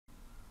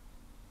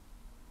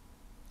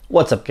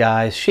What's up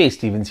guys, Shay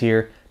Stevens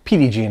here,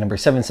 PDG number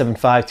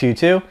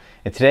 77522,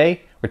 and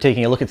today we're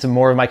taking a look at some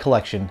more of my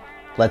collection.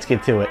 Let's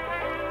get to it.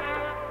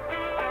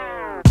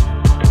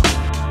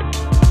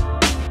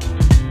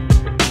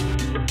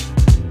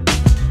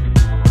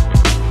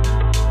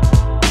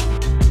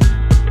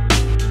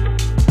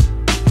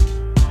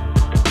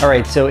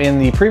 Alright, so in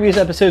the previous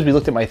episodes we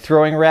looked at my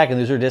throwing rack, and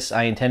those are discs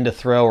I intend to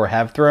throw or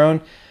have thrown.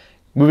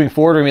 Moving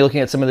forward, we're going to be looking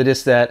at some of the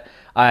discs that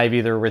I've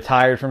either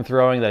retired from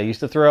throwing that I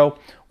used to throw,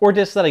 or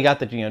discs that I got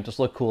that, just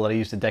look cool that I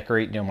used to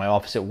decorate, my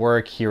office at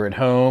work, here at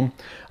home,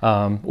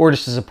 or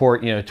just to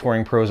support,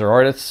 touring pros or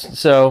artists.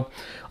 So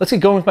let's get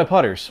going with my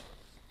putters.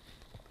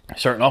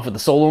 Starting off with the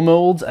solo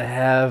molds, I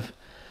have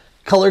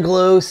Color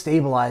Glow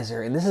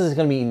Stabilizer, and this is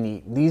going to be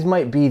neat. These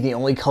might be the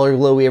only Color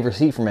Glow we ever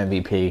see from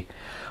MVP.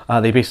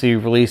 They basically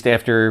released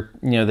after,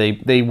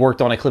 they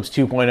worked on Eclipse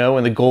 2.0,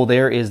 and the goal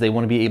there is they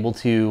want to be able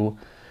to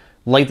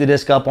light the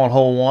disc up on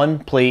hole 1,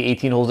 play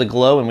 18 holes of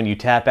glow, and when you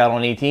tap out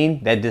on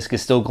 18, that disc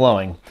is still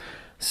glowing.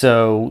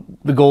 So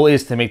the goal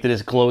is to make the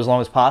disc glow as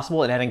long as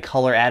possible, and adding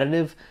color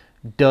additive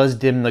does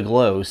dim the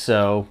glow.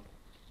 So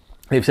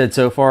they've said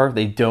so far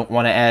they don't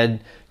want to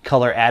add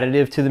color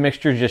additive to the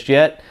mixture just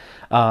yet.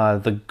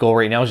 The goal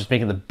right now is just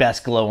making the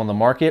best glow on the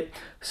market.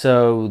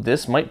 So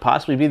this might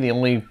possibly be the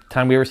only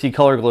time we ever see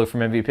color glow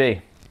from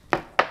MVP.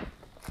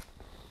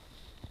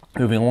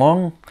 Moving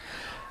along,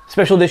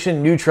 Special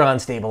Edition Neutron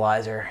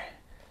Stabilizer.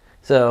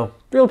 So,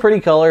 real pretty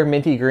color,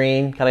 minty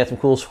green, kind of got some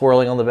cool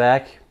swirling on the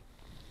back.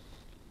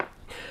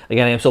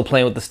 Again, I am still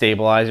playing with the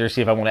stabilizer,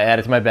 see if I want to add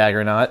it to my bag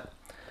or not.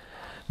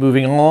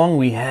 Moving along,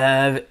 we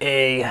have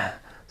a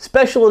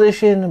Special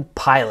Edition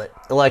Pilot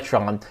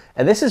Electron.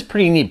 And this is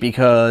pretty neat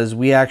because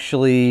we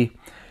actually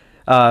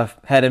had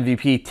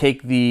MVP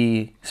take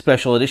the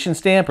Special Edition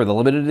stamp, or the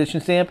Limited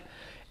Edition stamp,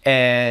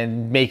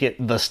 and make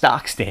it the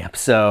stock stamp.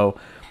 So,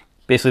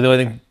 basically the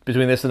only thing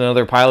between this and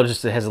another Pilot is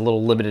just it has a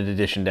little limited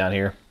edition down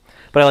here.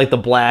 But I like the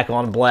black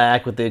on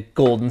black with the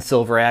gold and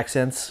silver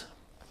accents.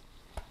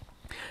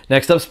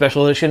 Next up,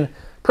 Special Edition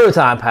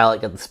Proton Pilot.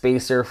 Got the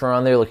Space Surfer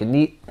on there, looking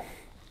neat.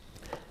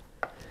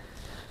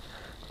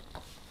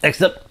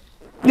 Next up,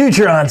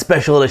 Neutron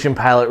Special Edition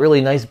Pilot.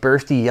 Really nice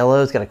bursty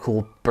yellow. It's got a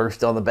cool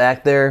burst on the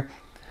back there.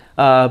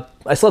 I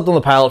slept on the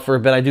Pilot for a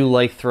bit. I do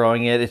like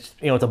throwing it. It's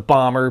it's a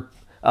bomber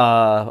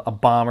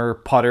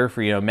putter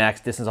for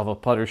max distance off a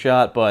putter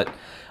shot. But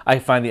I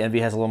find the Envy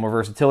has a little more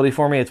versatility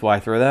for me. It's why I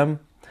throw them.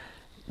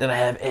 Then I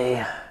have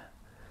a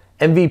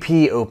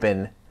MVP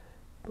Open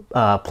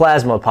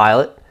Plasma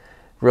Pilot.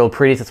 Real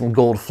pretty. It's got some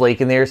gold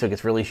flake in there, so it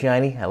gets really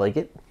shiny. I like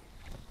it.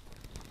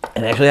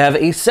 And I actually have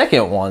a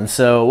second one,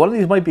 so one of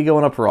these might be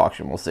going up for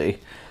auction. We'll see.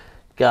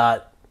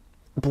 Got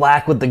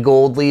black with the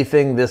gold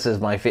leafing. This is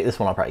my favorite. This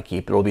one I'll probably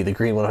keep. It'll be the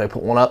green one if I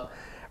put one up.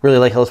 Really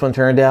like how this one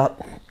turned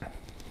out.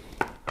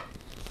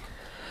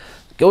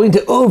 Going to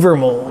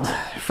Overmold.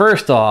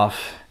 First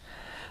off,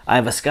 I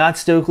have a Scott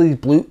Stokely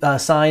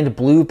signed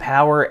Blue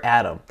Power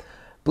Atom.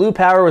 Blue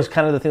Power was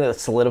kind of the thing that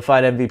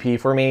solidified MVP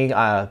for me.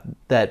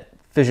 That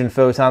Fission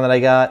Photon that I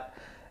got,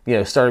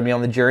 started me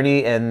on the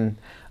journey, and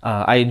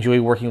I enjoy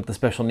working with the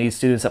special needs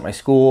students at my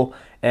school.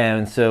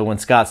 And so when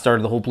Scott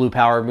started the whole Blue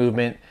Power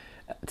movement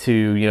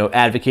to,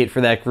 advocate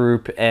for that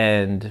group,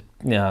 and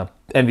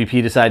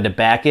MVP decided to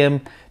back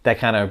him, that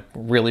kind of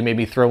really made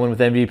me throw in with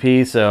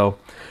MVP. So,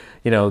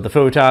 the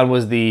Photon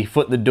was the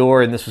foot in the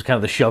door, and this was kind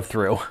of the shove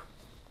through.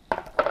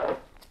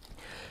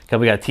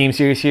 We got a team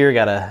series here.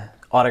 Got a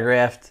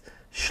autographed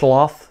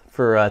Schloth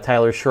for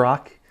Tyler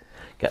Schrock.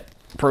 Got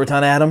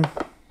Proton Atom.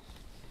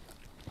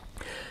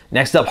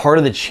 Next up, Heart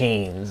of the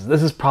Chains.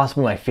 This is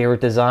possibly my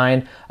favorite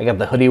design. I got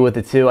the hoodie with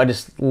it too. I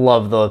just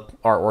love the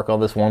artwork on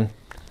this one.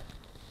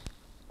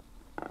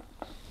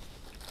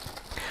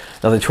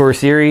 Another tour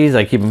series.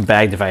 I keep them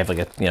bagged if I have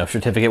like a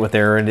certificate with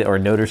there or a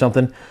note or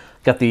something.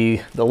 Got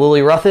the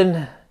Lily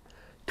Ruffin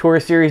tour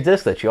series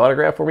disc that she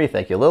autographed for me.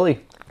 Thank you, Lily.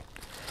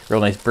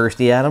 Real nice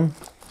bursty Atom.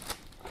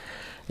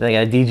 Then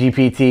I got a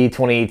DGPT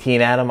 2018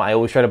 Atom. I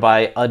always try to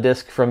buy a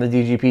disc from the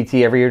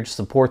DGPT every year to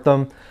support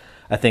them.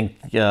 I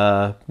think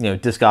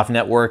Disc Golf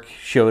Network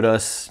showed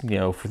us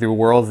through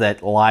Worlds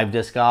that live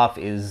disc golf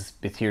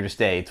it's here to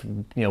stay. It's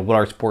what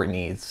our sport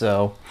needs.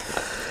 So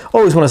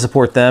always want to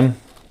support them.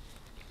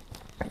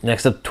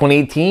 Next up,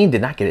 2018,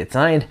 did not get it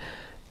signed,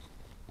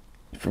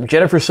 from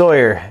Jennifer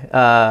Sawyer.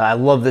 I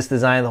love this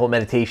design, the whole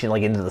meditation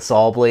into the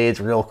saw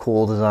blades. Real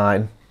cool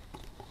design.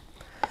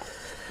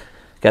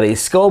 Got a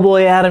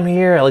Skullboy Atom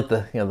here. I like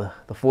the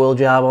the foil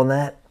job on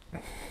that.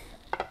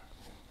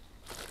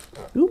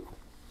 Ooh.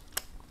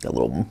 Got a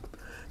little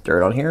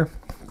dirt on here.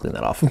 Clean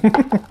that off.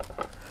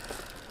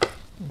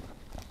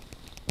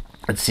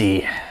 Let's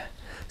see.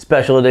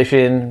 Special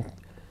Edition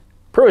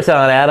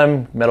Proton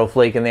Atom. Metal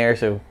flake in there,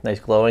 so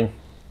nice glowing.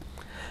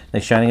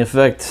 Nice shining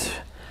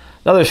effect.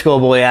 Another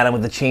Skullboy Atom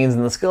with the chains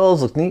and the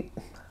skulls. Look neat.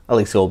 I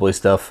like Skullboy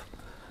stuff.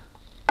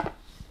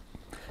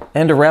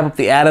 And to wrap up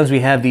the Atoms,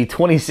 we have the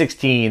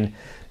 2016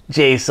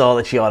 Jay Saw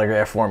that she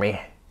autographed for me.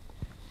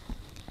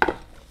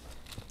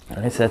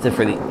 Alright, so that's it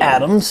for the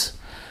Atoms.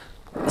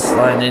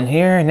 Slide in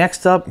here.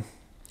 Next up,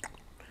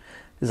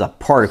 This is a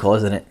particle,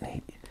 isn't it?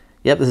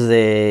 Yep, this is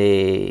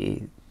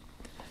a...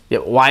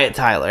 Yep, Wyatt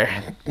Tyler.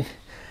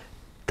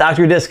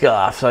 Dr. Disc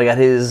Golf. So I got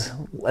his...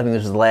 I think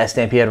this was the last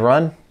stamp he had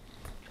run.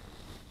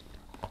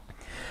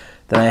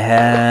 Then I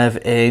have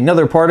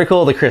another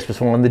particle, the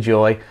Christmas one, the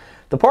Joy.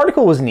 The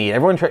particle was neat.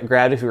 Everyone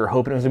grabbed it. We were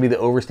hoping it was going to be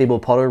the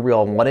overstable putter we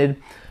all wanted,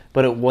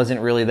 but it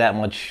wasn't really that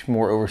much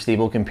more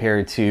overstable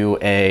compared to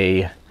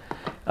a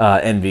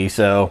Envy.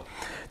 So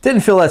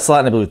didn't fill that slot,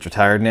 and I believe it's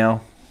retired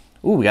now.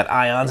 Ooh, we got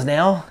ions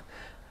now.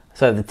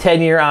 So I have the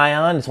 10-year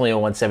ion. It's only a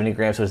 170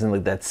 grams, so it's in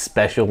like that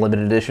special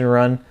limited edition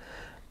run.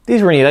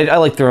 These were neat. I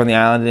like throwing the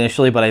ion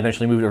initially, but I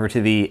eventually moved over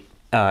to the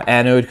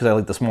anode because I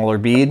like the smaller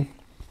bead.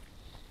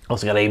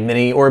 Also got a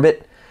mini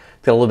orbit.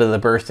 It's got a little bit of the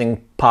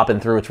bursting popping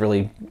through. It's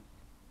really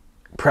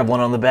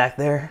prevalent on the back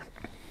there.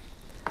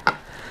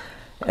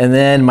 And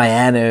then my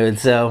anode.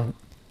 So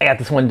I got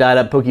this one dyed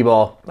up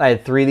Pokeball. I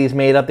had 3 of these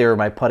made up. They were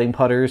my putting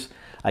putters.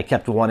 I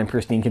kept one in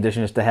pristine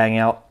condition just to hang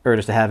out, or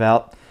just to have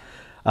out.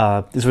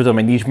 This was on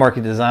my niche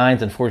market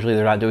designs. Unfortunately,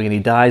 they're not doing any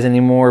dyes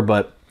anymore,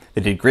 but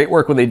they did great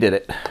work when they did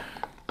it.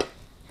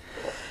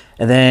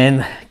 And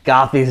then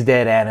Goth is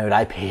Dead anode.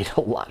 I paid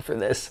a lot for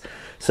this.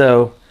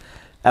 So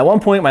at one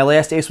point, my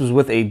last ace was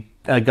with a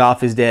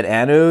Goth is Dead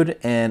anode,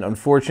 and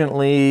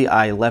unfortunately,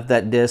 I left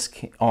that disc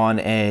on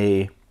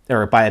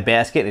by a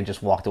basket and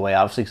just walked away,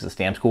 obviously, because the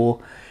stamp's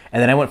cool.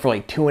 And then I went for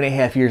like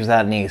 2.5 years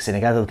without an ace, and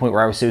it got to the point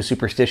where I was so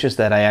superstitious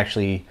that I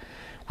actually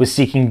was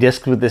seeking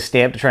discs with this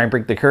stamp to try and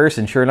break the curse,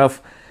 and sure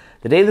enough,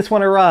 the day this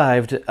one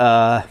arrived,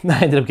 I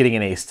ended up getting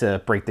an ace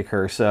to break the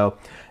curse. So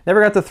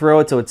never got to throw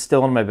it, so it's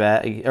still in my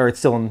bag, or it's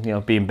still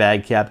in, being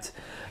bag kept.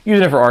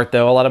 Using it for art,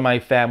 though. A lot of my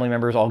family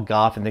members all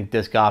golf and think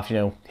disc golf,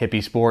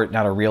 hippie sport,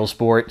 not a real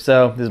sport.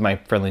 So this is my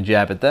friendly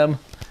jab at them.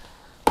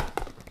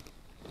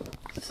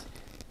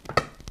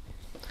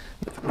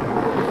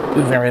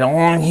 Moving right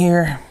along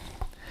here.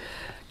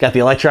 Got the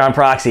Electron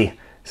Proxy.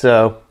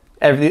 So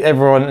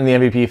everyone in the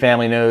MVP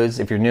family knows,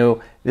 if you're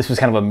new, this was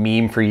kind of a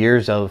meme for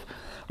years of,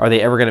 are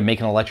they ever going to make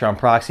an Electron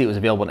Proxy? It was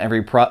available in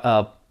every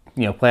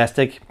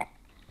plastic.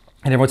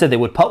 And everyone said they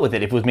would putt with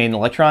it if it was made in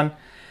Electron.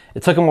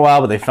 It took them a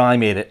while, but they finally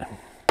made it.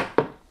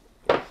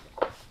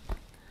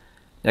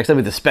 Next up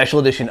is the Special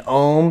Edition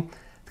Ohm.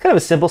 It's kind of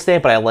a simple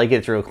stamp, but I like it.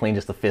 It's real clean,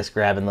 just the fist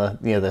grab and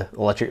the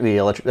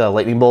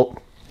lightning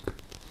bolt.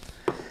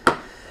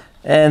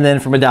 And then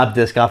from Adopt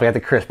Disc Golf, I got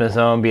the Christmas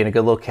Ohm. Being a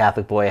good little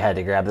Catholic boy, I had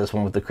to grab this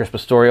one with the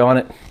Christmas story on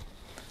it.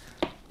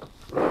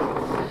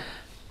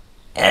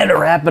 And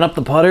wrapping up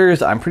the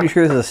putters, I'm pretty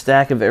sure there's a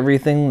stack of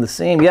everything the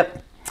same.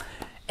 Yep,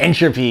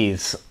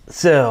 Entropies.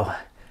 So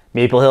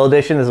Maple Hill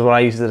Edition. This is what I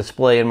use to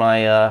display in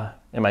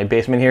my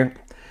basement here.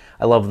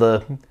 I love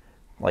the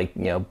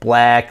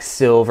black,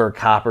 silver,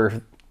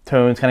 copper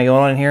tones kind of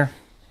going on in here.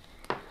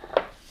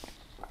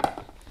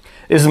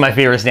 This is my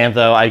favorite stamp,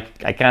 though. I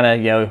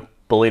kind of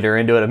bullied her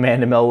into it.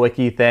 Amanda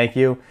Melwicki, thank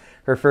you.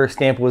 Her first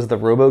stamp was the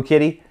Robo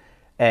Kitty,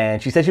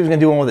 and she said she was gonna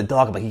do one with a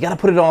dog. I'm like, you gotta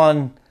put it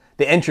on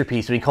the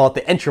Entropy, so we call it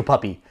the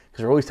Entropuppy,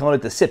 because we're always telling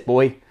it to sit,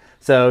 boy.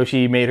 So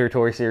she made her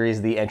toy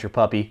series the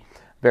Entropuppy.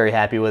 Very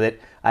happy with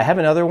it. I have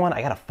another one.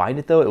 I gotta find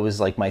it though. It was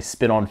like my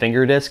spin-on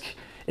finger disc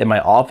in my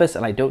office,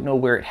 and I don't know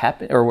where it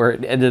happened or where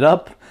it ended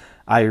up.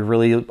 I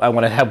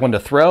want to have one to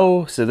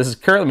throw. So this is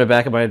currently my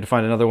backup. I had to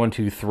find another one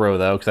to throw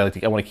though, because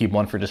I want to keep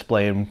one for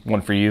display and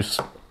one for use.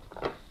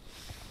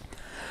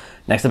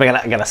 Next up,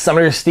 I got a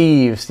Summoner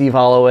Steve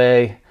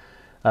Holloway.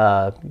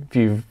 If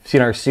you've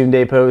seen our Soon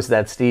Day post,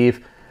 that's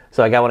Steve.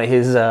 So I got one of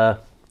his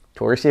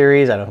tour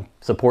series. I don't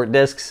support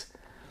discs.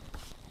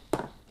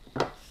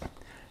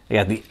 I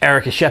got the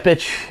Erica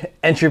Shepich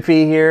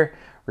Entropy here.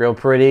 Real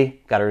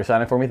pretty. Got her to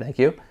sign it for me. Thank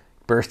you.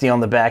 Bursty on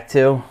the back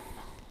too.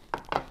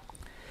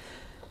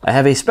 I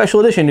have a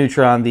special edition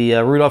Neutron, the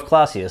Rudolph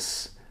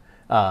Clausius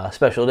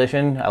special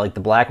edition. I like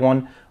the black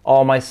one.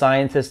 All my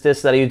scientist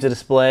discs that I use to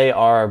display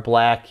are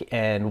black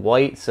and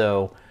white,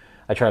 so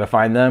I try to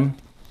find them.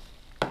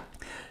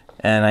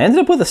 And I ended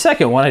up with a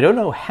second one. I don't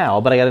know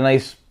how, but I got a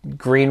nice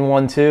green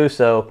one too.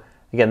 So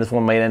again, this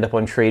one might end up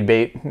on trade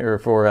bait or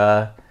for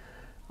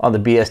on the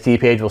BST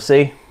page. We'll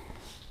see.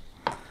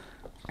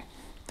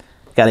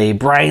 Got a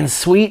Brian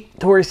Sweet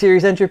Tour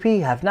Series Entropy.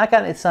 Have not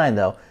gotten it signed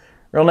though.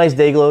 Real nice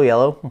day glow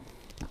yellow.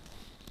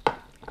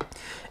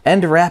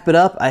 And to wrap it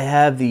up, I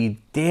have the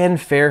Dan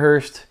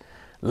Fairhurst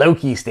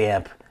Loki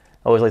stamp.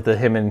 I always like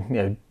him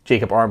and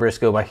Jacob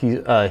Armbrust go by.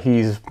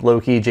 He's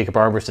Loki, Jacob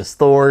Armbrust is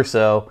Thor.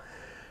 So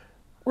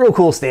real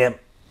cool stamp.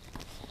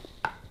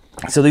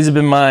 So these have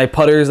been my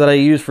putters that I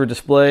use for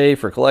display,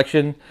 for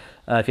collection.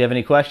 If you have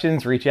any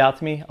questions, reach out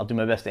to me. I'll do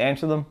my best to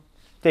answer them.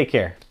 Take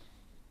care.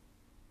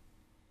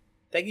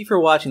 Thank you for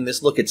watching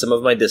this look at some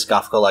of my disc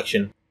golf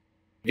collection.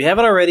 If you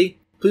haven't already,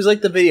 please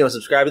like the video and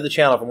subscribe to the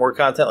channel for more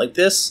content like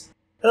this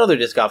and other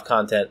disc golf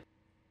content.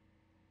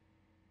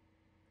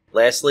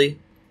 Lastly,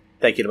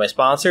 thank you to my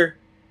sponsor.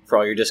 For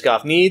all your disc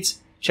golf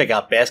needs, check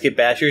out Basket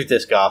Bashers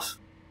Disc Golf.